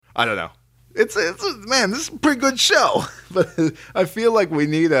I don't know. It's man, this is a pretty good show. But I feel like we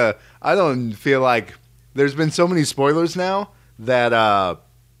need a. I don't feel like there's been so many spoilers now that I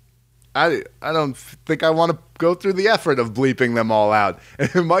don't think I want to go through the effort of bleeping them all out.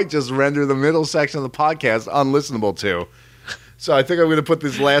 It might just render the middle section of the podcast unlistenable to. So I think I'm going to put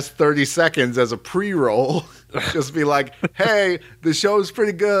this last 30 seconds as a pre-roll. Just be like, hey, the show's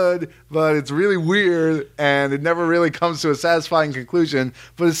pretty good, but it's really weird, and it never really comes to a satisfying conclusion,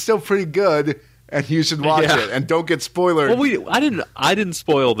 but it's still pretty good, and you should watch it, and don't get spoiled. Well, I didn't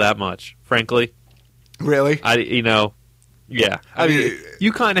spoil that much, frankly. Really? Yeah. I mean,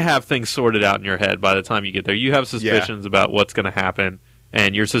 you kind of have things sorted out in your head by the time you get there. You have suspicions about what's going to happen,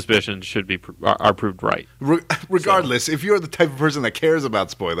 and your suspicions should be are proved right. Regardless, if you're the type of person that cares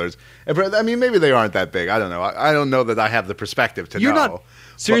about spoilers, I mean, maybe they aren't that big. I don't know. I don't know that I have the perspective to know.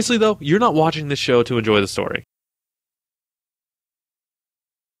 Seriously, though, you're not watching this show to enjoy the story.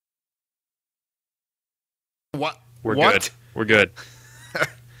 What? We're good. We're good.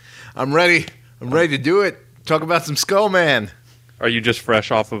 I'm ready. I'm ready to do it. Talk about some Skullman. Are you just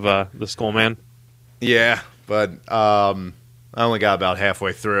fresh off of the Skullman? Yeah, but I only got about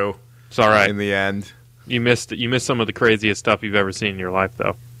halfway through. It's all right. In the end. You missed some of the craziest stuff you've ever seen in your life,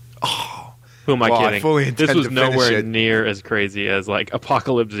 though. Oh. Who am I kidding? I fully intend this was to finish nowhere it. near as crazy as like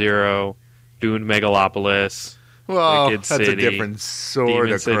Apocalypse Zero, Dune Megalopolis, Well, Wicked that's City, a different sort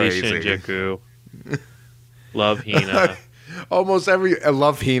Demon of City crazy. Shinjuku, Love Hina. Almost every I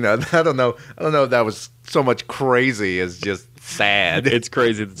love Hina. I don't know if that was so much crazy as just sad. It's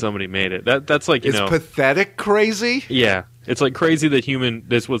crazy that somebody made it. That's like It's pathetic crazy. Yeah, it's like crazy that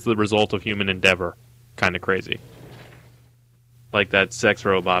this was the result of human endeavor. Kind of crazy. Like that sex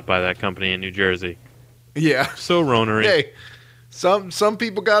robot by that company in New Jersey. Yeah. So ronery. Hey, some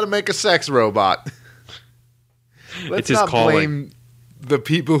people got to make a sex robot. Let's his not calling. blame the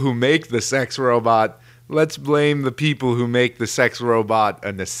people who make the sex robot. Let's blame the people who make the sex robot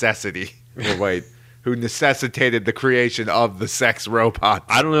a necessity. Or wait, who necessitated the creation of the sex robot.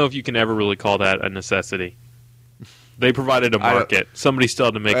 I don't know if you can ever really call that a necessity. They provided a market. Somebody still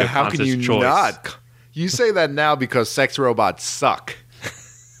had to make a how conscious can you choice. not? You say that now because sex robots suck.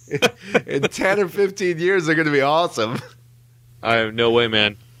 In 10 or 15 years, they're going to be awesome. I have no way,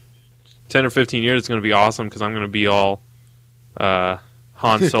 man. 10 or 15 years, it's going to be awesome because I'm going to be all Han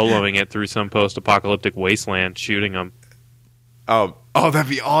Soloing it through some post-apocalyptic wasteland, shooting them. Oh, that'd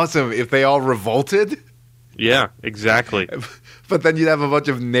be awesome if they all revolted. Yeah, exactly. But then you'd have a bunch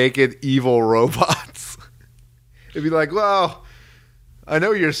of naked, evil robots. It'd be like, well, I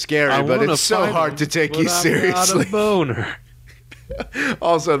know you're scary, but it's so hard to take you seriously. I'm not a boner.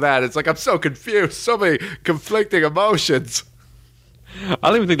 Also that, it's like, I'm so confused. So many conflicting emotions. I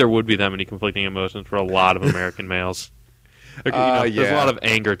don't even think there would be that many conflicting emotions for a lot of American males. There's a lot of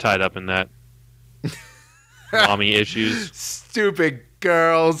anger tied up in that. Mommy issues. Stupid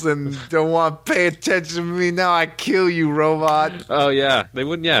girls and don't want to pay attention to me. Now I kill you, robot. Oh, yeah. They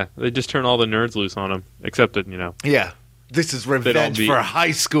wouldn't, yeah. They'd just turn all the nerds loose on them. Except that, Yeah. This is revenge for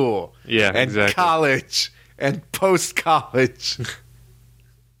high school. Yeah, and exactly. college and post-college.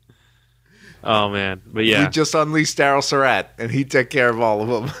 Oh, man. But yeah. We just unleashed Daryl Surratt, and he'd take care of all of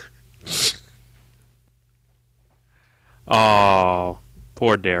them. Oh,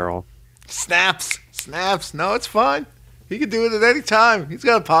 poor Daryl. Snaps. No, it's fine. He can do it at any time. He's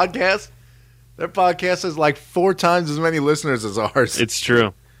got a podcast. Their podcast has like 4 times as many listeners as ours. It's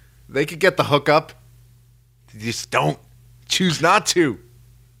true. They could get the hookup. They just don't. Choose not to.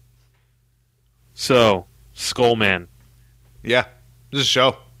 So, Skullman. Yeah. This is a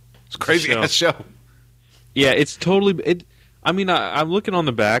show. It's a crazy-ass show. Yeah, it's totally... I'm looking on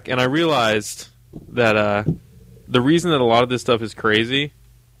the back, and I realized that the reason that a lot of this stuff is crazy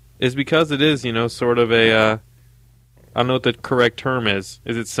is because it is, sort of a... I don't know what the correct term is.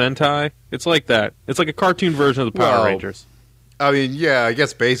 Is it Sentai? It's like that. It's like a cartoon version of the Power Rangers. I mean, yeah, I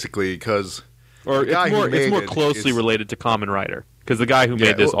guess basically, because... Or it's more closely related to Kamen Rider, because the guy who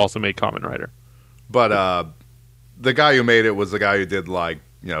made this also made Kamen Rider. But the guy who made it was the guy who did, like,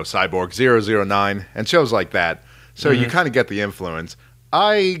 Cyborg 009 and shows like that. So you kind of get the influence.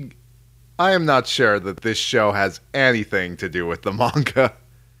 I am not sure that this show has anything to do with the manga.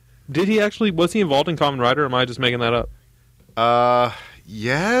 Did he actually... Was he involved in Kamen Rider, or am I just making that up?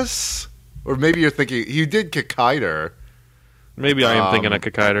 Yes? Or maybe you're thinking... He did Kikaider. Maybe I am thinking of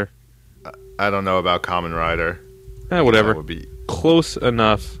Kikaider. I don't know about Kamen Rider. Whatever. That would be close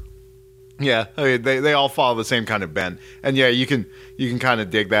enough. Yeah, I mean, they all follow the same kind of bend. And yeah, you can kind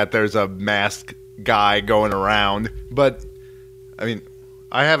of dig that. There's a masked guy going around. But, I mean,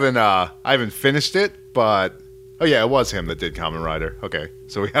 I haven't finished it, but Oh yeah, it was him that did Kamen Rider. Okay,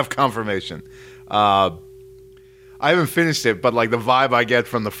 so we have confirmation. I haven't finished it, but like the vibe I get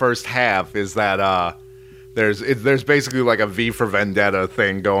from the first half is that there's basically like a V for Vendetta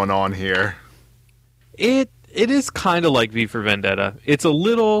thing going on here. It is kind of like V for Vendetta. It's a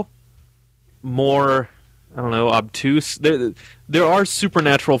little more, I don't know, obtuse. There are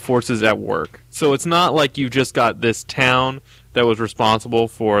supernatural forces at work. So it's not like you've just got this town that was responsible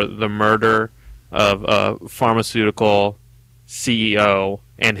for the murder of a pharmaceutical CEO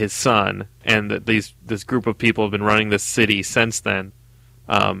and his son, and that this group of people have been running this city since then.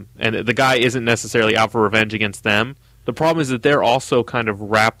 And the guy isn't necessarily out for revenge against them. The problem is that they're also kind of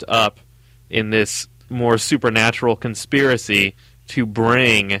wrapped up in this more supernatural conspiracy to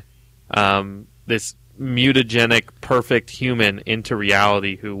bring this mutagenic, perfect human into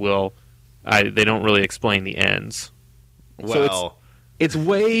reality who will... they don't really explain the ends. Well... So it's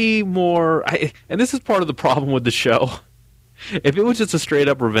way more... and this is part of the problem with the show. If it was just a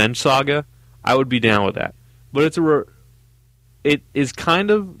straight-up revenge saga, I would be down with that. But it is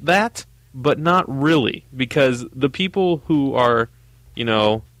kind of that, but not really. Because the people who are,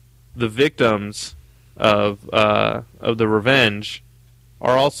 the victims of the revenge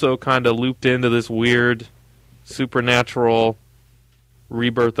are also kind of looped into this weird supernatural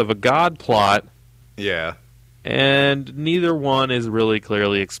rebirth of a god plot. Yeah. And neither one is really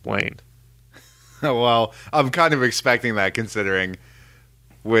clearly explained. Well, I'm kind of expecting that, considering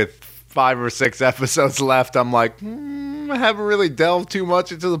with 5 or 6 episodes left, I'm like, I haven't really delved too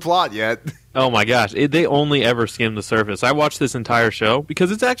much into the plot yet. Oh my gosh, they only ever skim the surface. I watched this entire show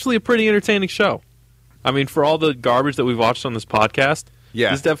because it's actually a pretty entertaining show. I mean, for all the garbage that we've watched on this podcast,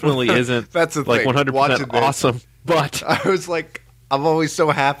 this definitely isn't That's the like thing. 100% awesome. But I was like, I'm always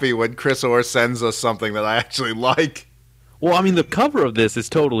so happy when Chris Orr sends us something that I actually like. Well, I mean, the cover of this is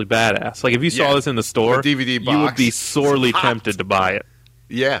totally badass. Like, if you saw this in the store, the DVD box, you would be sorely tempted to buy it.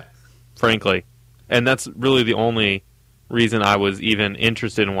 Yeah. Frankly. And that's really the only reason I was even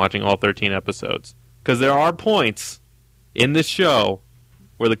interested in watching all 13 episodes. Because there are points in this show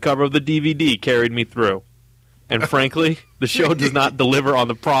where the cover of the DVD carried me through. And frankly, the show does not deliver on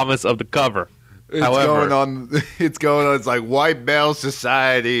the promise of the cover. It's going on. It's like white male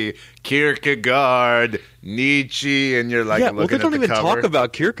society, Kierkegaard, Nietzsche, and you're like, looking at the cover. They don't even talk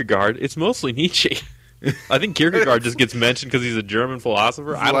about Kierkegaard. It's mostly Nietzsche. I think Kierkegaard just gets mentioned because he's a German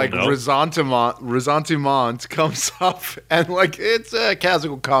philosopher. I don't know. Ressentiment comes up, and like it's a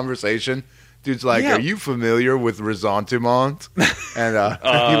casual conversation. Dude's like, "Are you familiar with ressentiment?" And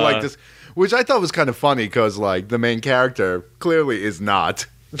he like this, which I thought was kind of funny because like the main character clearly is not.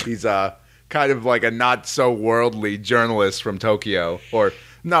 He's kind of like a not so worldly journalist from Tokyo, or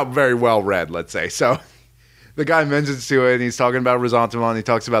not very well read, let's say. So the guy mentions to it, and he's talking about ressentiment. He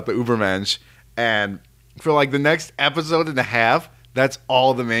talks about the Ubermensch, and for like the next episode and a half, that's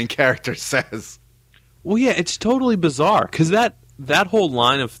all the main character says. Well, yeah, it's totally bizarre because that whole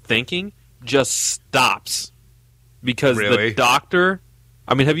line of thinking just stops because the doctor.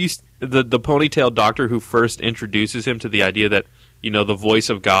 I mean, have you the ponytail doctor who first introduces him to the idea that the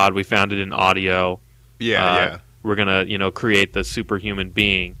voice of God, we found it in audio. Yeah. We're gonna create the superhuman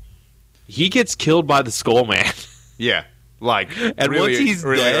being. He gets killed by the Skull Man. Yeah, like and really, once he's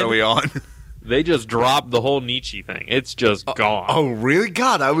really dead, early on. They just dropped the whole Nietzsche thing. It's just gone. Oh, really?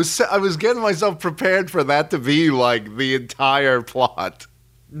 God, I was getting myself prepared for that to be like the entire plot.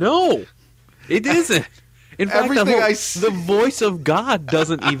 No, it isn't. In fact, the voice of God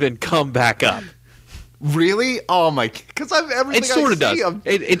doesn't even come back up. Really? Oh my! Because everything it sort of does.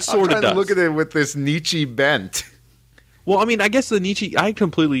 It sort of does. Look at it with this Nietzsche bent. Well, I mean, I guess the Nietzsche. I had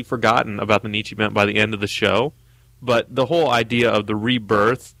completely forgotten about the Nietzsche bent by the end of the show, but the whole idea of the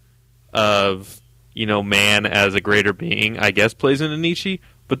rebirth of man as a greater being, I guess, plays into Nietzsche,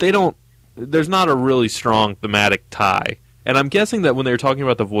 but they don't. There's not a really strong thematic tie, and I'm guessing that when they were talking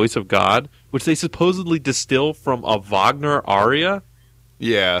about the voice of God, which they supposedly distill from a Wagner aria.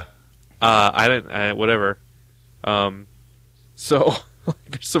 Yeah. Whatever. So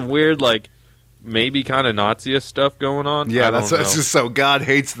there's some weird, like, maybe kind of Nazi-ist stuff going on. Yeah, that's just so God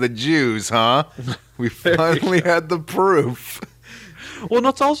hates the Jews, huh? We finally had the proof. Well, and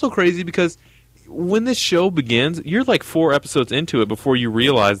it's also crazy because when this show begins, you're like 4 episodes into it before you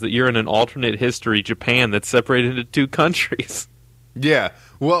realize that you're in an alternate history Japan that's separated into 2 countries. Yeah.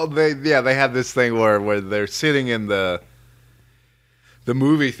 Well, they had this thing where they're sitting in the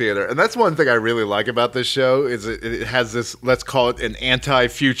movie theater, and that's one thing I really like about this show is it has this, let's call it an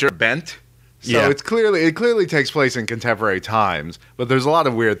anti-future bent. So it clearly takes place in contemporary times, but there's a lot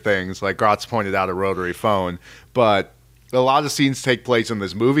of weird things, like Grotz pointed out, a rotary phone, but a lot of scenes take place in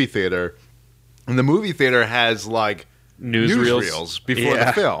this movie theater, And the movie theater has like Newsreels before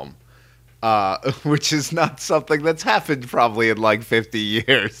the film, which is not something that's happened probably in like 50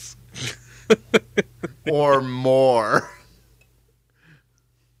 years or more.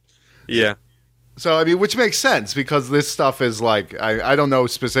 Yeah. So, I mean, which makes sense because this stuff is like, I don't know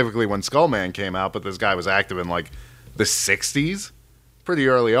specifically when Skullman came out, but this guy was active in like the 60s, pretty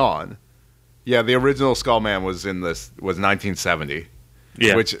early on. Yeah, the original Skullman was 1970.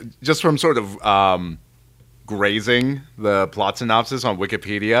 Yeah. Which, just from sort of grazing the plot synopsis on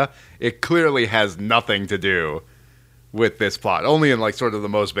Wikipedia, it clearly has nothing to do with this plot, only in like sort of the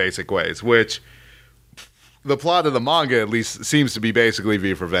most basic ways, which the plot of the manga at least seems to be basically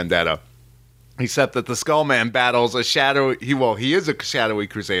V for Vendetta. Except that the Skullman battles he is a shadowy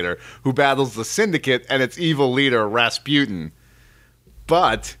crusader who battles the Syndicate and its evil leader, Rasputin.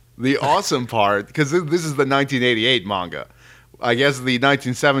 But the awesome part, because this is the 1988 manga, I guess the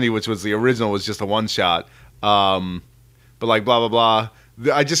 1970, which was the original, was just a one-shot. But like blah, blah,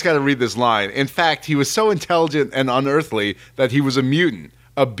 blah. I just got to read this line. In fact, he was so intelligent and unearthly that he was a mutant,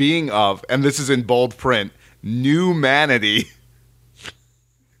 a being of, and this is in bold print, Newmanity.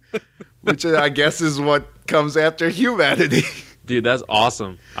 Which I guess is what comes after humanity. Dude, that's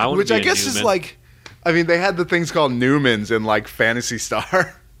awesome. Which I guess is like, I mean, they had the things called Newmans in like Phantasy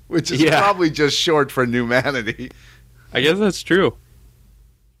Star, which is probably just short for Newmanity. I guess that's true.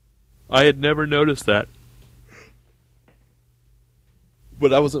 I had never noticed that.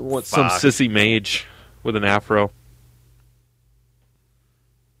 But I wasn't some sissy mage with an afro.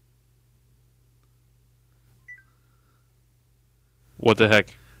 What the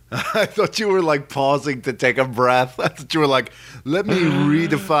heck? I thought you were like pausing to take a breath. I thought you were like, let me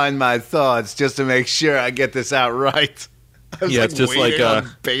redefine my thoughts just to make sure I get this out right. Yeah, it's just like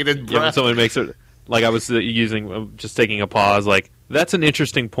bated breath. Yeah, when someone makes it, like I was just taking a pause. Like that's an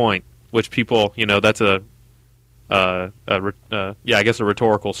interesting point, which people, that's I guess a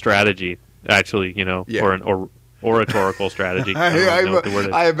rhetorical strategy, actually, or an oratorical strategy.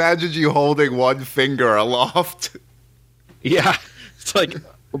 I imagined you holding one finger aloft. Yeah, it's like.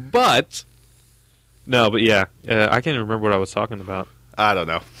 But yeah, I can't even remember what I was talking about. I don't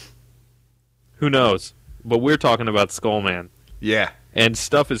know. Who knows? But we're talking about Skullman. Yeah, and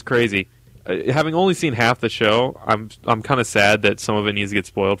stuff is crazy. Having only seen half the show, I'm kind of sad that some of it needs to get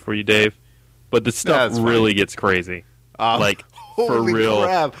spoiled for you, Dave. But the stuff really gets crazy, like for real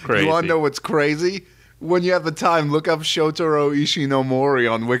crap. Crazy. You want to know what's crazy? When you have the time, look up Shotaro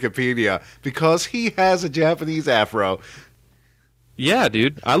Ishinomori on Wikipedia because he has a Japanese afro. Yeah,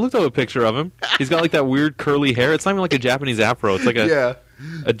 dude. I looked up a picture of him. He's got like that weird curly hair. It's not even like a Japanese afro. It's like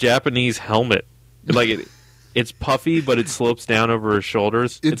a Japanese helmet. Like it's puffy, but it slopes down over his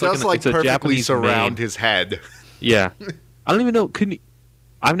shoulders. It's perfectly Japanese surround his head. Yeah. I don't even know.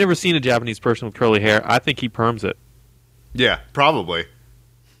 I've never seen a Japanese person with curly hair. I think he perms it. Yeah, probably.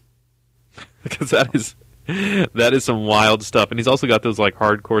 Because that is some wild stuff. And he's also got those like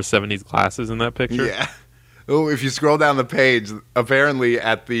hardcore 70s glasses in that picture. Yeah. Oh, if you scroll down the page, apparently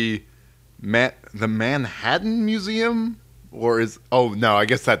at the Manhattan Museum, I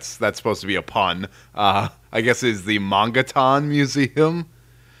guess that's supposed to be a pun. I guess it's the Mangaton Museum.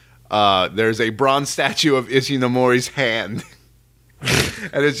 There's a bronze statue of Ishinomori's hand,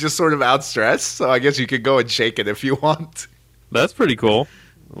 and it's just sort of outstretched. So I guess you could go and shake it if you want. That's pretty cool.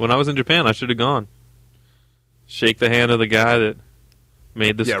 When I was in Japan, I should have gone. Shake the hand of the guy that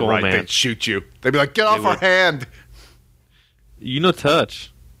made the Skull Man. They'd shoot you. They'd be like, get off our hand.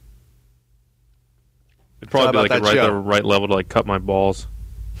 Touch. It'd probably be like the right level to like cut my balls.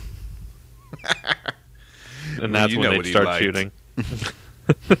 And that's when they'd start shooting.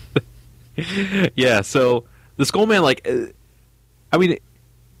 Yeah, so the Skull Man,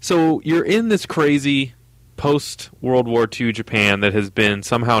 so you're in this crazy post-World War II Japan that has been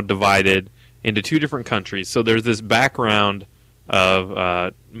somehow divided into two different countries. So there's this background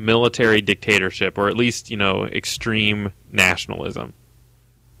of military dictatorship, or at least, extreme nationalism.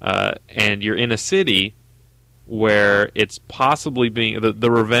 And you're in a city where it's possibly being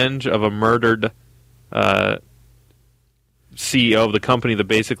the revenge of a murdered CEO of the company that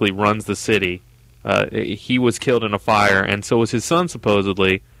basically runs the city. He was killed in a fire, and so was his son,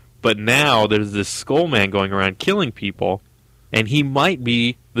 supposedly. But now there's this Skull Man going around killing people, and he might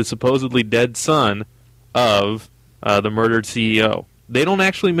be the supposedly dead son of the murdered CEO. They don't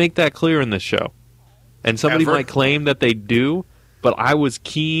actually make that clear in this show. And somebody might claim that they do, but I was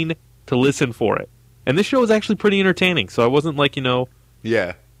keen to listen for it. And this show is actually pretty entertaining, so I wasn't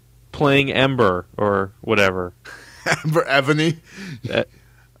playing Ember or whatever. Ember Ebony? I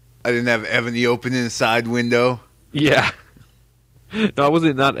didn't have Ebony open in the side window. Yeah. No, I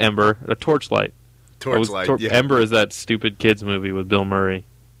wasn't, not Ember, a Torchlight. Torchlight. Yeah. Ember is that stupid kids movie with Bill Murray.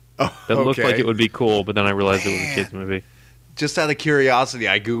 Oh, That looked okay. like it would be cool, but then I realized it was a kids movie. Just out of curiosity,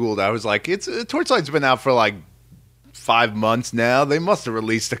 I googled. I was like, "It's Torchlight's been out for like 5 months now. They must have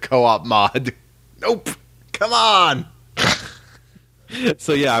released a co-op mod." Nope. Come on.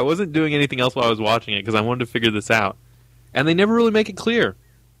 So yeah, I wasn't doing anything else while I was watching it because I wanted to figure this out, and they never really make it clear.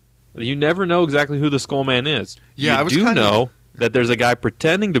 You never know exactly who the Skullman is. Yeah, you I was do kinda- know that there's a guy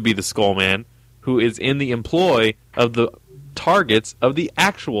pretending to be the Skullman who is in the employ of the targets of the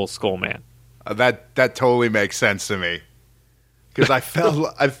actual Skullman. That totally makes sense to me. Because I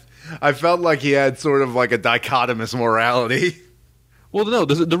felt like he had sort of like a dichotomous morality. Well, no,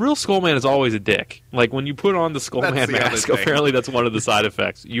 the real Skullman is always a dick. Like, when you put on the Skullman That's the other mask, thing. apparently that's one of the side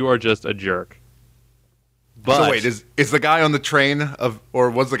effects. You are just a jerk. But So wait, is the guy on the train or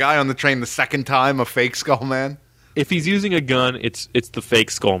was the guy on the train the second time a fake Skullman? if he's using a gun, it's the fake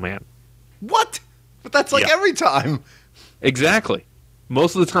Skullman. What? But that's like Yeah. every time. Exactly.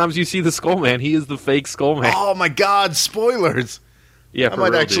 Most of the times you see the Skullman, he is the fake Skullman. Oh my God! Spoilers. Yeah, I for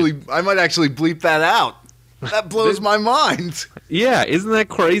might real, actually, dude. I might actually bleep that out. That blows my mind. Yeah, isn't that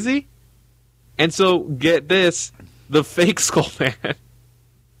crazy? And so, get this, the fake Skullman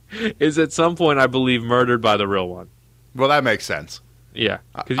is at some point, I believe, murdered by the real one. Well, that makes sense. Yeah,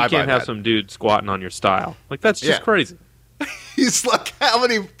 because I you buy can't have that. some dude squatting on your style. Like, that's just Yeah. crazy. He's like, how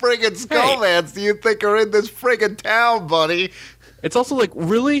many friggin' Skullmans do you think are in this friggin' town, buddy? It's also like,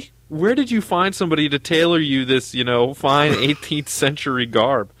 really? Where did you find somebody to tailor you this, fine 18th century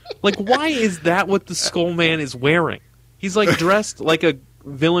garb? Like, why is that what the Skullman is wearing? He's like dressed like a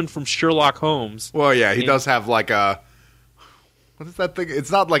villain from Sherlock Holmes. Well, yeah, he Yeah. does have like a. What is that thing?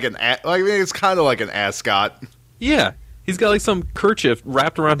 It's not like I mean, it's kind of like an ascot. Yeah, he's got like some kerchief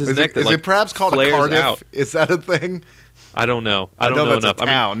wrapped around his neck Is that it perhaps called a flares Cardiff? out. Is that a thing? I don't know. I don't know know that's enough. a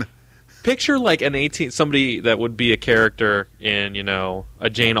town. Picture like somebody that would be a character in, a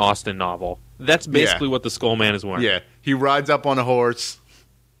Jane Austen novel. That's basically what the Skullman is wearing. Yeah, he rides up on a horse,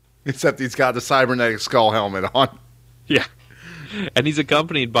 except he's got a cybernetic skull helmet on. Yeah. And he's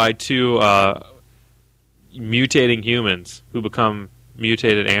accompanied by two mutating humans who become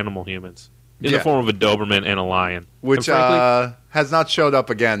mutated animal humans in the Yeah. form of a Doberman and a lion. Which And frankly, has not showed up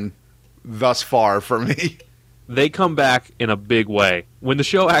again thus far for me. they come back in a big way. When the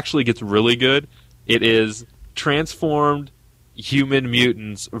show actually gets really good, it is transformed human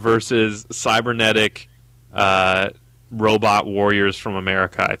mutants versus cybernetic robot warriors from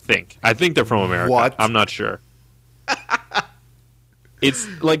America, I think. I think they're from America. What? I'm not sure. It's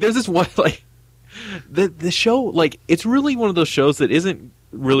like there's this one like the show, like, it's really one of those shows that isn't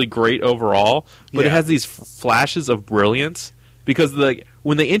really great overall, but it Yeah. has these flashes of brilliance because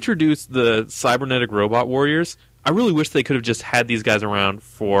when they introduced the cybernetic robot warriors, I really wish they could have just had these guys around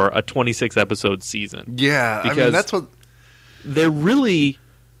for a 26 episode season. Yeah, I mean Because- that's what. They're really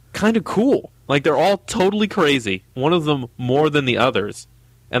kind of cool. Like, they're all totally crazy. One of them more than the others.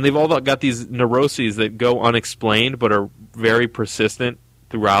 And they've all got these neuroses that go unexplained but are very persistent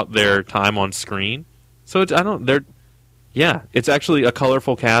throughout their time on screen. So it's actually a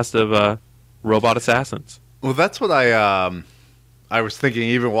colorful cast of robot assassins. Well, that's what I was thinking.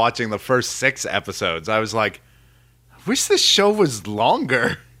 Even watching the first 6 episodes, I was like, I wish this show was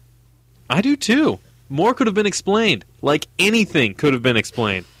longer. I do too. More could have been explained. Like, anything could have been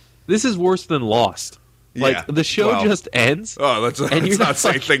explained. This is worse than Lost. Like, Yeah, the show well- just ends. Oh, let's And you're not say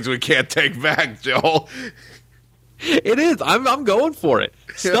like- things we can't take back, Joel. It is. I'm going for it.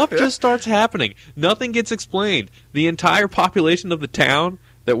 Stuff just starts happening. Nothing gets explained. The entire population of the town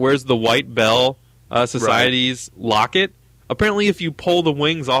that wears the White Bell Society's locket. Apparently, if you pull the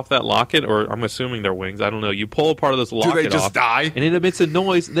wings off that locket, or I'm assuming they're wings, I don't know. You pull a part of this locket Do they just off, die? and it emits a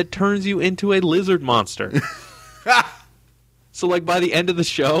noise that turns you into a lizard monster. So, like, by the end of the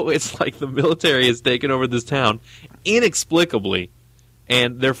show, it's like the military has taken over this town inexplicably,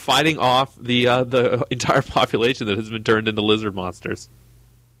 and they're fighting off the entire population that has been turned into lizard monsters.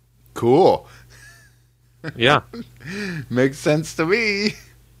 Cool. Yeah. Makes sense to me.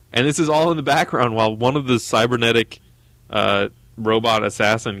 And this is all in the background while one of the cybernetic robot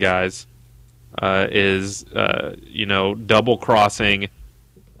assassin guys is, double-crossing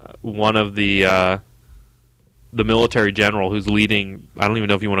one of the military general who's leading, I don't even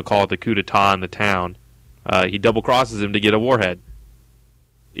know if you want to call it the coup d'etat in the town. He double-crosses him to get a warhead,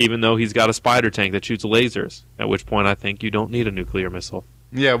 even though he's got a spider tank that shoots lasers, at which point I think you don't need a nuclear missile.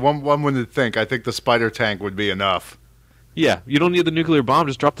 Yeah, one would think. I think the spider tank would be enough. Yeah, you don't need the nuclear bomb,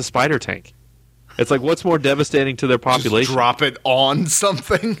 just drop the spider tank. It's like, what's more devastating to their population? Just drop it on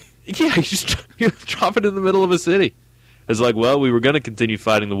something. Yeah, you drop it in the middle of a city. It's like, well, we were going to continue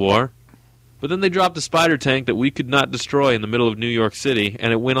fighting the war. But then they dropped a spider tank that we could not destroy in the middle of New York City,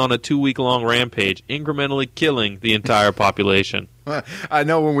 and it went on a 2-week-long rampage, incrementally killing the entire population. I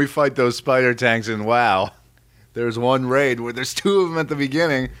know when we fight those spider tanks in WoW, there's one raid where there's 2 of them at the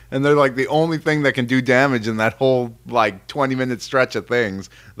beginning, and they're like the only thing that can do damage in that whole like 20-minute stretch of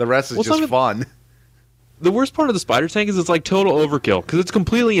things. The rest is just fun. The worst part of the spider tank is it's like total overkill, because it's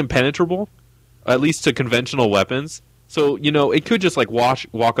completely impenetrable, at least to conventional weapons. So, it could just like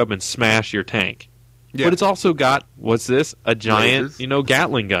walk up and smash your tank. Yeah. But it's also got, what's this? A giant,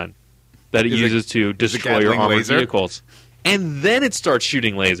 Gatling gun that it uses to destroy your armored vehicles. And then it starts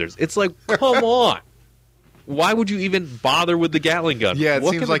shooting lasers. It's like, come on. Why would you even bother with the Gatling gun? Yeah, it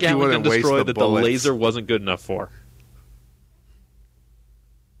seems like you wouldn't waste the bullets. What can the Gatling gun destroy that the laser wasn't good enough for?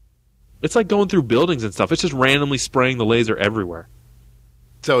 It's like going through buildings and stuff. It's just randomly spraying the laser everywhere.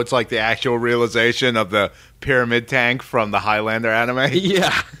 So it's like the actual realization of the pyramid tank from the Highlander anime?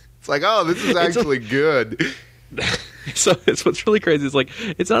 Yeah. It's like, oh, this is actually good. So it's what's really crazy is like,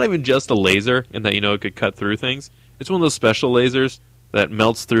 it's not even just a laser in that, it could cut through things. It's one of those special lasers that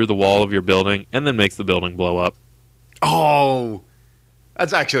melts through the wall of your building and then makes the building blow up. Oh,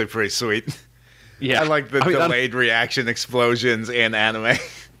 that's actually pretty sweet. Yeah. I like the delayed reaction explosions in anime.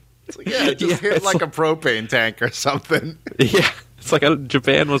 It's like, it just hit like a propane tank or something. Yeah. It's like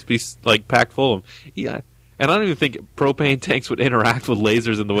Japan must be like packed full of them. Yeah. And I don't even think propane tanks would interact with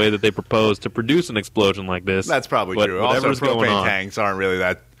lasers in the way that they propose to produce an explosion like this. That's probably true. Also, propane tanks aren't really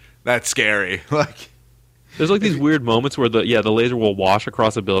that scary. Like, there's like these weird moments where the laser will wash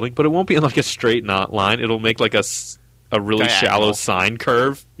across a building, but it won't be in like a straight line. It'll make like a really shallow sine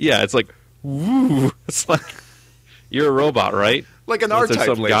curve. Yeah, it's like, woo. It's like, you're a robot, right? Like an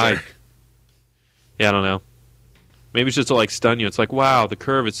R-type laser. Guy. Yeah, I don't know. Maybe it's just to like stun you. It's like, wow, the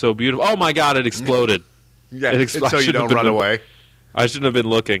curve is so beautiful. Oh my god, it exploded. Yeah, it's so you don't run away. I shouldn't have been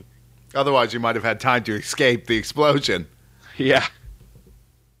looking. Otherwise, you might have had time to escape the explosion. Yeah.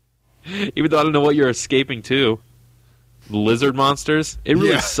 Even though I don't know what you're escaping to. Lizard monsters? It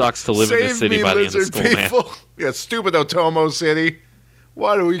really sucks to live in this city by the end of school, people. Man. Yeah, stupid Otomo City.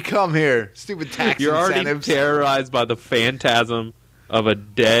 Why do we come here? Stupid tax You're incentives. Already terrorized by the phantasm of a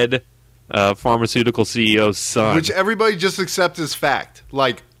dead pharmaceutical CEO's son. Which everybody just accepts as fact.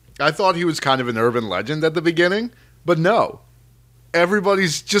 Like, I thought he was kind of an urban legend at the beginning, but no.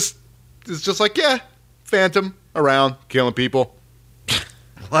 Everybody's just like, yeah, Phantom around killing people.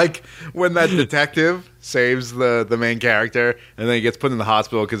 Like when that detective saves the main character and then he gets put in the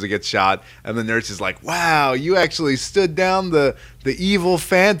hospital because he gets shot, and the nurse is like, wow, you actually stood down the evil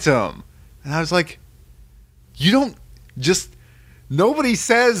Phantom. And I was like, you don't just, nobody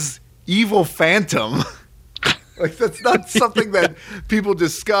says evil Phantom. Like, that's not something that people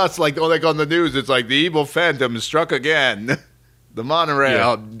discuss. Like on the news, it's like the evil Phantom struck again. The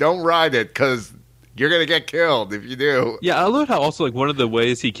monorail, don't ride it because you're going to get killed if you do. Yeah, I love how also like one of the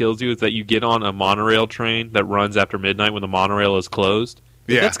ways he kills you is that you get on a monorail train that runs after midnight when the monorail is closed.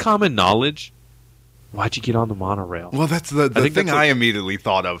 If that's common knowledge, why'd you get on the monorail? Well, that's the thing I immediately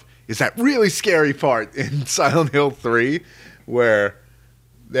thought of is that really scary part in Silent Hill 3 where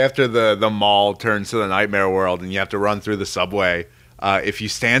after the mall turns to the nightmare world and you have to run through the subway. If you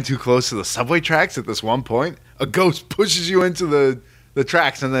stand too close to the subway tracks at this one point, a ghost pushes you into the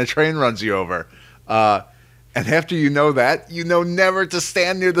tracks and then a train runs you over. And after you know that, you know never to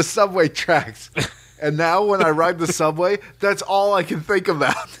stand near the subway tracks. And now when I ride the subway, that's all I can think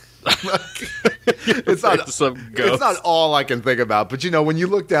about. It's not all I can think about. But when you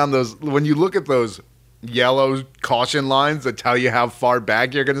look at those yellow caution lines that tell you how far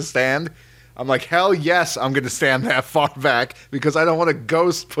back you're going to stand, I'm like, hell yes, I'm going to stand that far back because I don't want a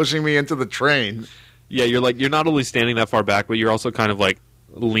ghost pushing me into the train. Yeah, you're not only standing that far back, but you're also kind of like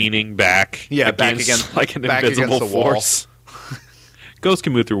leaning back. Yeah, back against like an invisible force. Ghosts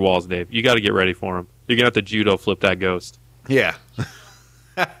can move through walls, Dave. You got to get ready for them. You're gonna have to judo flip that ghost. Yeah.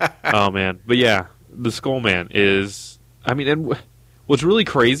 Oh man, but yeah, the Skull Man is. I mean, and what's really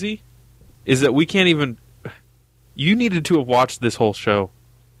crazy is that we can't even. You needed to have watched this whole show.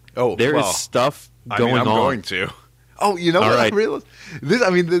 Oh, there is stuff going on. I'm going to. Oh, you know what? Right. I realized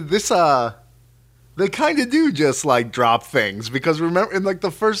this. They kind of do just like drop things because remember in like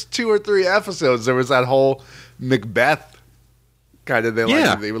the first 2 or 3 episodes there was that whole Macbeth kind of they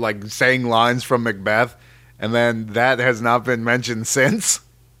were like saying lines from Macbeth, and then that has not been mentioned since.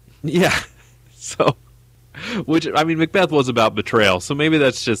 Yeah. So, which I mean, Macbeth was about betrayal, so maybe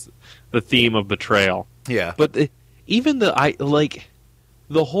that's just the theme of betrayal. Yeah. But even the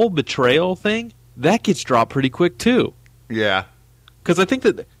whole betrayal thing that gets dropped pretty quick too. Yeah. Because I think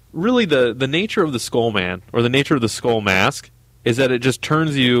that really the nature of the Skull Man or the nature of the Skull Mask is that it just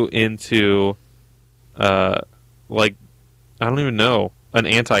turns you into, like, I don't even know, an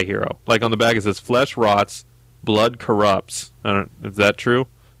anti-hero. Like, on the back it says, flesh rots, blood corrupts. Is that true?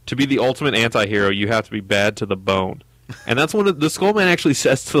 To be the ultimate anti-hero, you have to be bad to the bone. And that's what the Skullman actually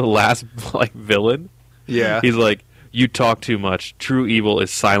says to the last, like, villain. Yeah. He's like, you talk too much. True evil is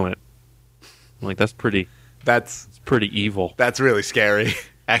silent. I'm like, that's pretty evil. That's really scary,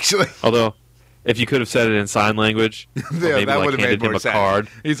 actually. Although, if you could have said it in sign language, or maybe that like would have handed made him more a sense. card.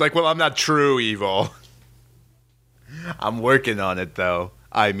 He's like, well, I'm not true evil. I'm working on it, though.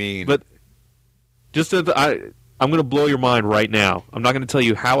 I mean, But just I'm going to blow your mind right now. I'm not going to tell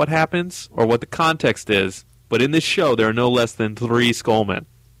you how it happens or what the context is, but in this show, there are no less than 3 Skullmen.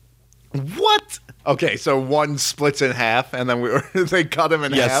 what? Okay, so one splits in half, and then they cut him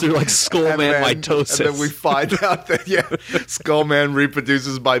in half. Yes, they're like and Skullman then- mitosis. And then we find out that, Skullman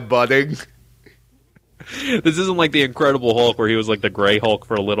reproduces by budding. This isn't like the Incredible Hulk where he was like the Gray Hulk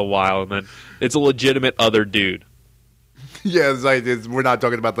for a little while, and then it's a legitimate other dude. Yeah, we're not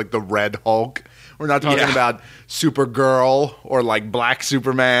talking about, like, the Red Hulk. We're not talking about Supergirl or, like, Black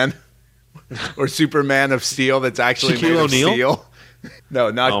Superman or Superman of Steel that's actually Shaquille made of O'Neal? steel. No,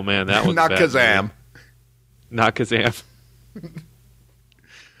 not. Oh, man, that was not a bad Kazam. movie. Not Kazam.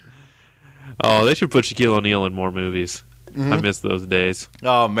 Oh, they should put Shaquille O'Neal in more movies. I miss those days.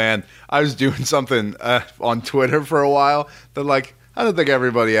 Oh man, I was doing something on Twitter for a while that, like, I don't think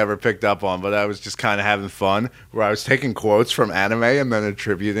everybody ever picked up on, but I was just kind of having fun. Where I was taking quotes from anime and then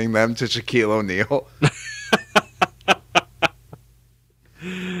attributing them to Shaquille O'Neal.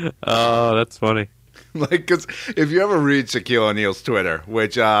 Oh, that's funny. Like, because if you ever read Shaquille O'Neal's Twitter,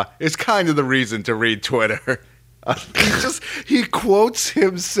 which is kind of the reason to read Twitter, he quotes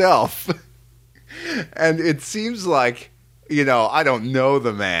himself, and it seems like, I don't know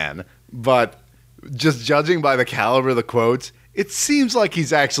the man, but just judging by the caliber of the quotes, it seems like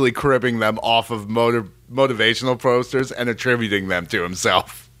he's actually cribbing them off of motivational posters and attributing them to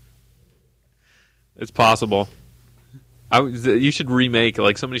himself. It's possible. You should remake,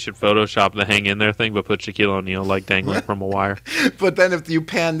 like, somebody should Photoshop the hang in there thing, but put Shaquille O'Neal, like, dangling from a wire. But then if you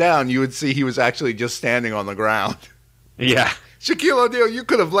pan down, you would see he was actually just standing on the ground. Yeah. Shaquille O'Neal, you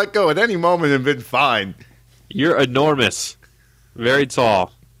could have let go at any moment and been fine. You're enormous. Very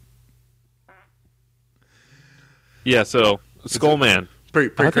tall. Yeah, so, Skullman.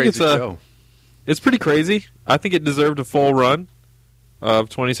 Pretty I think crazy it's show. It's pretty crazy. I think it deserved a full run of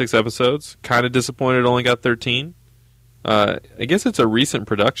 26 episodes. Kind of disappointed it only got 13. I guess it's a recent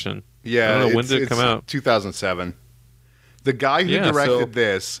production. Yeah, I don't know, when did it come out? 2007. The guy who directed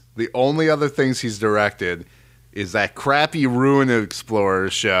this, the only other things he's directed is that crappy Ruin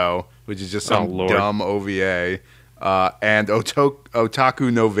Explorers show, which is just some dumb OVA, and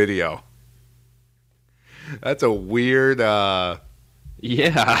Otaku no Video. That's a weird, weird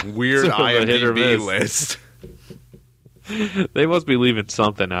sort of a hit or IMDb miss. list. They must be leaving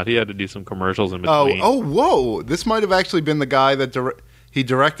something out. He had to do some commercials in between. Whoa! This might have actually been the guy that he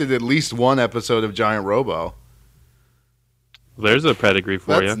directed at least one episode of Giant Robo. There's a pedigree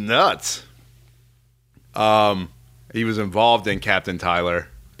for That's you. nuts. He was involved in Captain Tyler,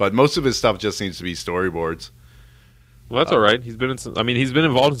 but most of his stuff just seems to be storyboards. Well, that's all right. He's been he's been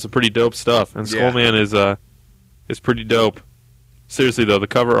involved in some pretty dope stuff, and Yeah. Skullman is pretty dope. Seriously though, the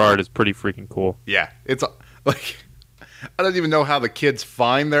cover art is pretty freaking cool. Yeah, it's like I don't even know how the kids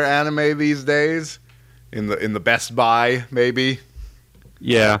find their anime these days. In the Best Buy, maybe.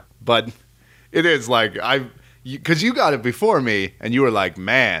 Yeah. But it is like because you got it before me, and you were like,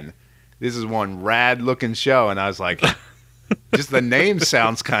 "Man, this is one rad looking show," and I was like, "Just the name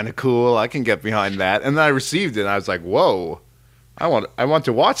sounds kind of cool. I can get behind that." And then I received it, and I was like, "Whoa, I want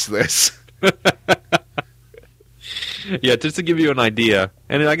to watch this." Yeah, just to give you an idea,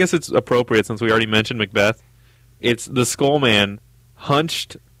 and I guess it's appropriate since we already mentioned Macbeth. It's the Skullman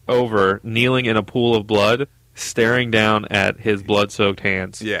hunched over, kneeling in a pool of blood, staring down at his blood-soaked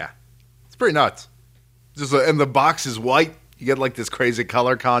hands. Yeah, it's pretty nuts. And the box is white. You get like this crazy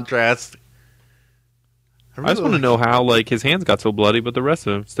color contrast. I just want to know how, like, his hands got so bloody, but the rest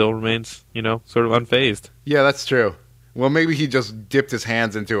of him still remains, sort of unfazed. Yeah, that's true. Well, maybe he just dipped his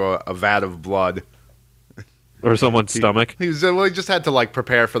hands into a vat of blood. Or someone's stomach. He just had to, like,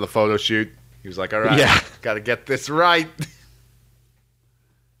 prepare for the photo shoot. He was like, all right, Yeah. got to get this right.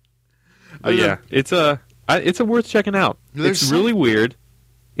 But yeah, it's a worth checking out. There's It's really weird.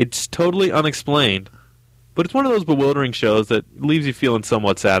 It's totally unexplained. But it's one of those bewildering shows that leaves you feeling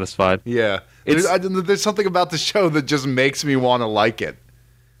somewhat satisfied. Yeah. There's something about the show that just makes me want to like it.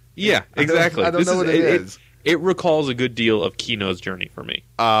 Yeah, exactly. I don't know what it is. It recalls a good deal of Kino's journey for me.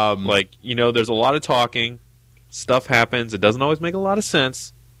 There's a lot of talking, stuff happens. It doesn't always make a lot of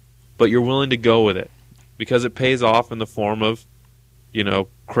sense, but you're willing to go with it because it pays off in the form of,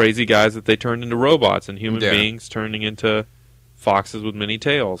 crazy guys that they turned into robots and human beings turning into foxes with many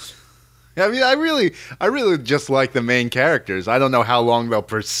tails. I mean, I really just like the main characters. I don't know how long they'll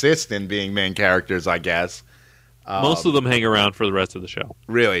persist in being main characters, I guess. Most of them hang around for the rest of the show.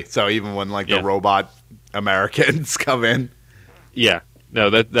 Really? So even when the robot Americans come in? Yeah. No,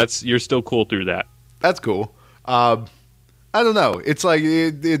 that's you're still cool through that. That's cool. I don't know. It's like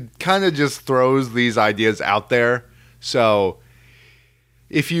it kind of just throws these ideas out there. So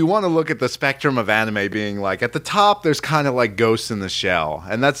if you want to look at the spectrum of anime being like at the top, there's kind of like Ghost in the Shell,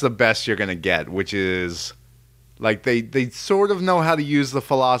 and that's the best you're going to get, which is like they sort of know how to use the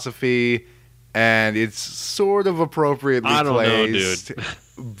philosophy, and it's sort of appropriately I don't placed, know,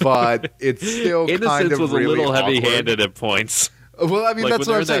 dude. But it's still kind of was really a little awkward. Heavy-handed at points. Well, I mean, Like, that's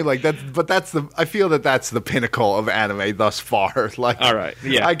what I'm saying. I feel that that's the pinnacle of anime thus far. Like, all right,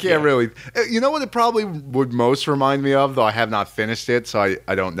 yeah, I can't really. You know what? It probably would most remind me of, though I have not finished it, so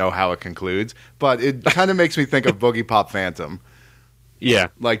I don't know how it concludes. But it kind of makes me think of Boogie Pop Phantom. Yeah,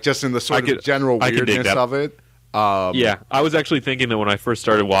 like just in the sort of general weirdness of it. Yeah, I was actually thinking that when I first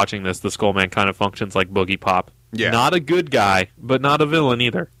started watching this, the Skullman kind of functions like Boogie Pop. Yeah, not a good guy, but not a villain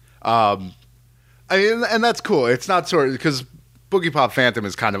either. I mean, and that's cool. It's not sort of because Boogie Pop Phantom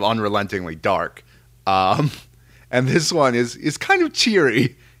is kind of unrelentingly dark, and this one is kind of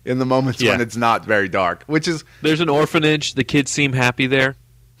cheery in the moments when it's not very dark. Which is there's an orphanage. The kids seem happy there.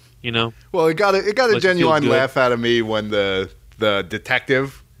 Well, it got a genuine laugh out of me when the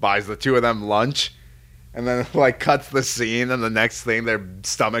detective buys the two of them lunch, and then like cuts the scene, and the next thing their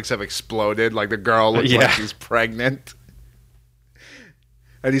stomachs have exploded. Like the girl looks like she's pregnant,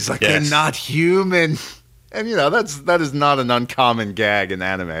 and he's like, "They're not human." And, that is not an uncommon gag in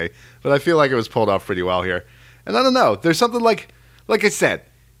anime. But I feel like it was pulled off pretty well here. And I don't know. There's something like I said,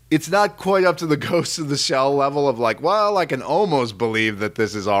 it's not quite up to the Ghost of the Shell level of like, well, I can almost believe that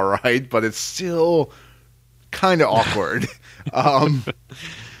this is all right, but it's still kind of awkward.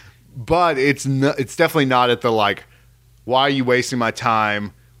 But it's definitely not at the like, why are you wasting my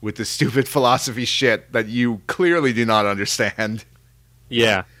time with the stupid philosophy shit that you clearly do not understand?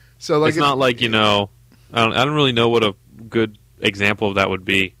 Yeah. So like, it's not like, I don't really know what a good example of that would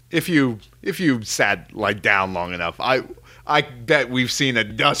be. If you sat like down long enough, I bet we've seen a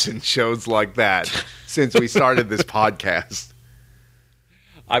dozen shows like that since we started this podcast.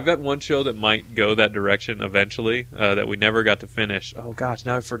 I've got one show that might go that direction eventually that we never got to finish. Oh gosh,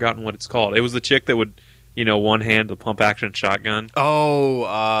 now I've forgotten what it's called. It was the chick that would, one hand the pump action shotgun.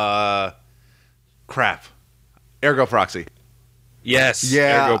 Oh, crap, Ergo Proxy. Yes,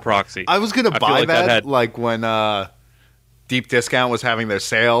 Ergo Proxy. I was gonna buy that like when Deep Discount was having their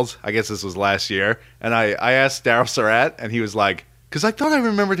sales. I guess this was last year, and I asked Daryl Surratt, and he was like, because I thought I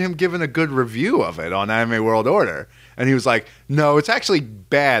remembered him giving a good review of it on Anime World Order, and he was like, no, it's actually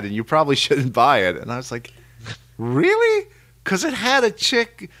bad, and you probably shouldn't buy it. And I was like, really? Because it had a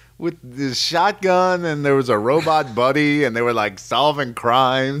chick with this shotgun, and there was a robot buddy, and they were like solving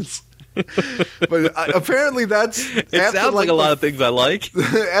crimes. But apparently it sounds like a lot of things I like.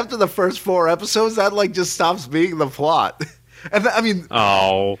 After the first 4 episodes, that like just stops being the plot. And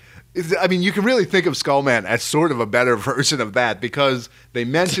you can really think of Skullman as sort of a better version of that, because they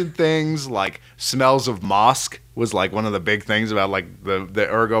mention things like smells of mosque was like one of the big things about like the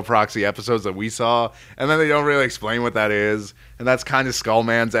Ergo Proxy episodes that we saw, and then they don't really explain what that is, and that's kind of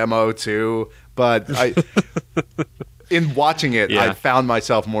Skullman's MO too. But in watching it, I found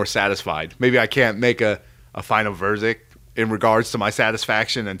myself more satisfied. Maybe I can't make a final verdict in regards to my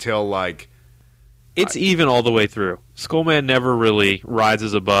satisfaction until like it's even all the way through. Skullman never really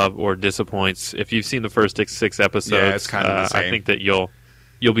rises above or disappoints. If you've seen the first 6 episodes, it's kind of the same. I think that you'll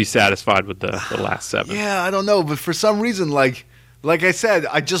be satisfied with the last 7. Yeah, I don't know, but for some reason, like I said,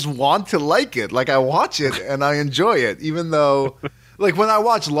 I just want to like it. Like I watch it and I enjoy it, even though, like when I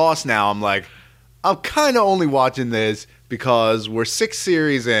watch Lost now, I'm like, I'm kind of only watching this because we're 6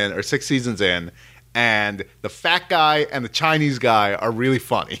 seasons in, and the fat guy and the Chinese guy are really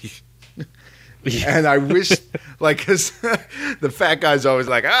funny. And I wish, like, because the fat guy's always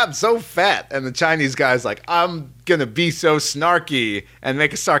like, I'm so fat. And the Chinese guy's like, I'm going to be so snarky and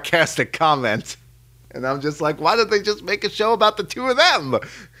make a sarcastic comment. And I'm just like, why don't they just make a show about the two of them?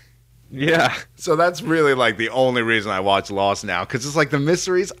 Yeah. So that's really, like, the only reason I watch Lost now. Because it's like the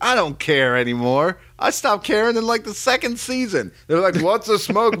mysteries, I don't care anymore. I stopped caring in, like, the 2nd season. They're like, what's a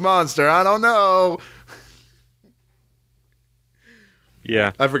smoke monster? I don't know.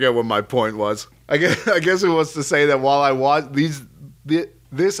 Yeah. I forget what my point was. I guess it was to say that while I watch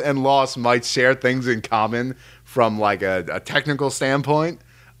this and Lost might share things in common from like a technical standpoint.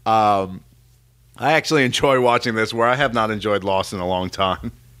 I actually enjoy watching this, where I have not enjoyed Lost in a long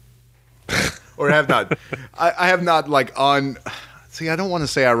time. Or have not. I have not like on. See, I don't want to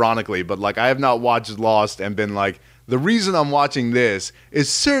say ironically, but like I have not watched Lost and been like, the reason I'm watching this is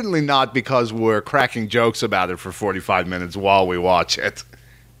certainly not because we're cracking jokes about it for 45 minutes while we watch it.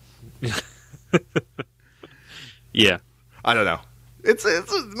 Yeah. I don't know. It's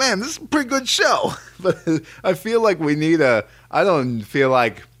man, this is a pretty good show. But I feel like we need a. I don't feel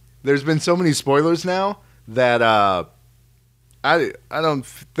like there's been so many spoilers now that I don't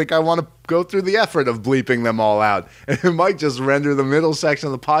think I want to go through the effort of bleeping them all out. And it might just render the middle section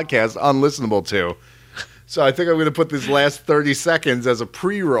of the podcast unlistenable to. So I think I'm going to put this last 30 seconds as a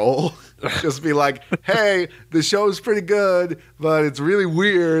pre-roll. Just be like, hey, the show's pretty good, but it's really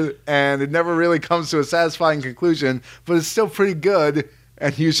weird, and it never really comes to a satisfying conclusion, but it's still pretty good,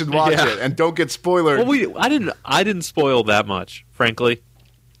 and you should watch it. And don't get spoiled. Well, I didn't spoil that much, frankly.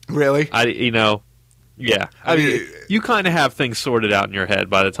 Really? Yeah. I mean, you kind of have things sorted out in your head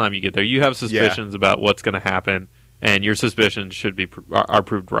by the time you get there. You have suspicions about what's going to happen, and your suspicions should be are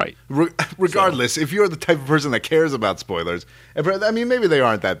proved right. Regardless, if you're the type of person that cares about spoilers, I mean, maybe they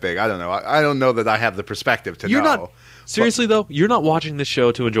aren't that big. I don't know. I don't know that I have the perspective to know. Seriously, though, you're not watching this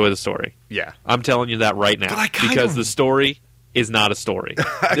show to enjoy the story. Yeah. I'm telling you that right now. Because the story is not a story.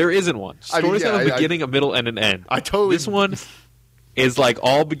 There isn't one. Stories have a beginning, a middle, and an end. This one is like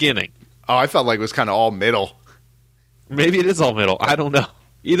all beginning. Oh, I felt like it was kind of all middle. Maybe it is all middle. I don't know.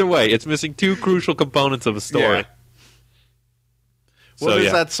 Either way, it's missing two crucial components of a story. Yeah. What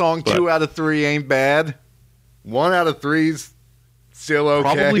is that song? 2 out of 3 ain't bad. 1 out of 3's still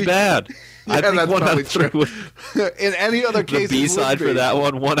okay. Probably bad. Yeah, I think that's 1 out of 3 would. In any other case, the B-side for that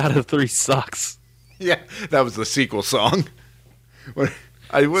one, 1 out of 3 sucks. Yeah, that was the sequel song.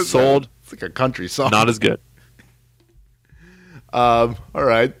 Sold. It's like a country song. Not as good. All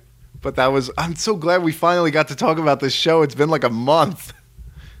right. But I'm so glad we finally got to talk about this show. It's been like a month.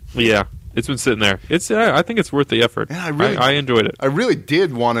 Yeah, it's been sitting there. I think it's worth the effort. Yeah, I enjoyed it. I really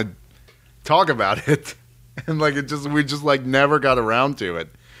did want to talk about it. And like we just like never got around to it.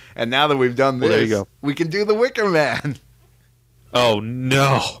 And now that we've done this, there you go. We can do The Wicker Man. Oh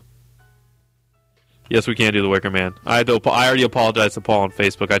no. Yes, we can do The Wicker Man. I already apologized to Paul on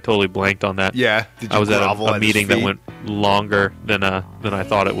Facebook. I totally blanked on that. Yeah. I was at a meeting that went longer than I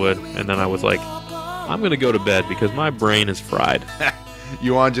thought it would, and then I was like, I'm going to go to bed because my brain is fried.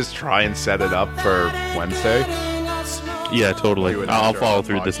 You want to just try and set it up for Wednesday? Yeah, totally. I'll follow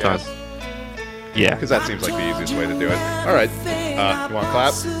through this time. Yeah. Because that seems like the easiest way to do it. All right. You want to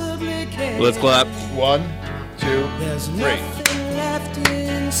clap? Let's clap. 1, 2, 3.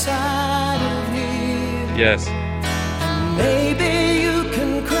 Yes. Maybe you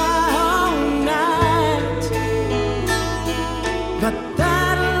can cry all night, but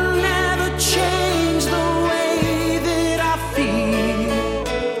that'll never change the way that I feel.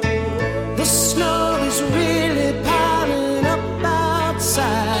 The snow is really piling up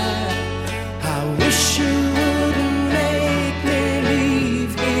outside. I wish you wouldn't make me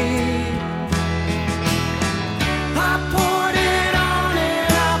leave here. I poured it on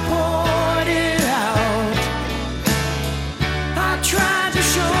and I poured it out. I tried to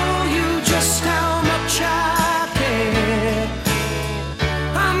show you just how much I care.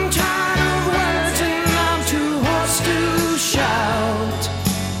 I'm tired of words and I'm too hoarse to shout.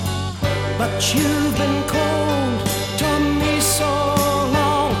 But you've been cold to me so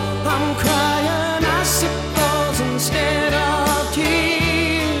long. I'm crying icicles instead of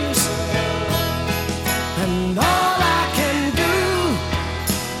tears. And all I can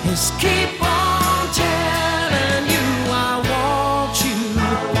do is keep on telling you I want you.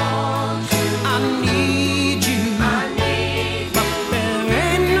 I need you. But there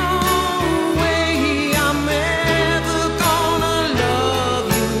ain't no way I'm ever gonna love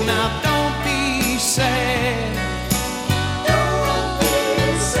you. Now don't be sad.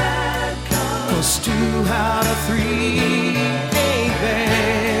 'Cause 2 out of 3 ain't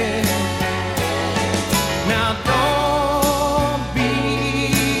bad. Now don't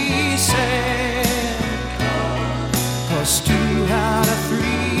be sad. 'Cause 2 out of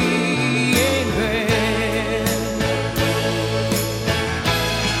 3 ain't bad.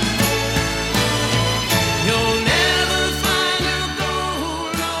 You'll never find a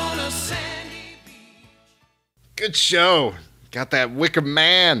gold on a sandy beach. Good show. Got that Wicker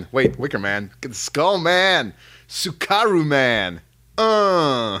Man. Wait, Wicker Man. Get the Skull Man. Sukaru Man.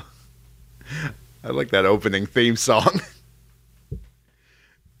 I like that opening theme song.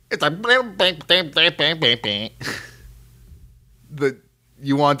 It's like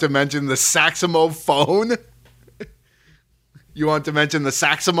you want to mention the saxophone? You want to mention the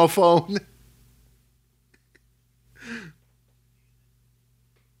saxophone?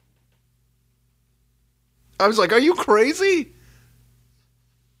 I was like, are you crazy?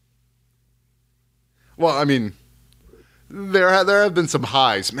 Well, I mean, there have been some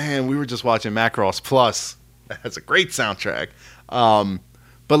highs. Man, we were just watching Macross Plus. That has a great soundtrack.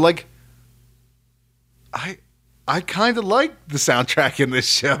 But like, I kind of like the soundtrack in this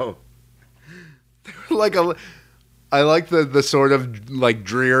show. I like the sort of like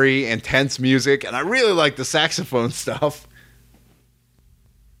dreary, intense music, and I really like the saxophone stuff.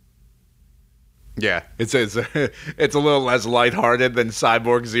 Yeah, it's a little less lighthearted than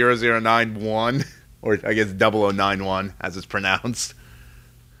Cyborg 0091, or I guess 0091 as it's pronounced.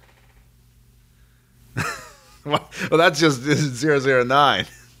 Well, that's just 009.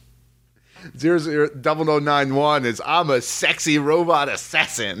 0091 is I'm a sexy robot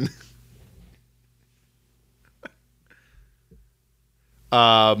assassin.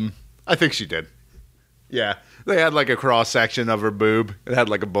 I think she did. Yeah, they had like a cross section of her boob. It had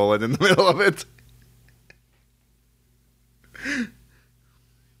like a bullet in the middle of it.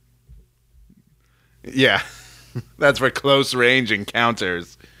 Yeah, that's for close range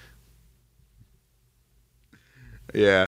encounters. Yeah.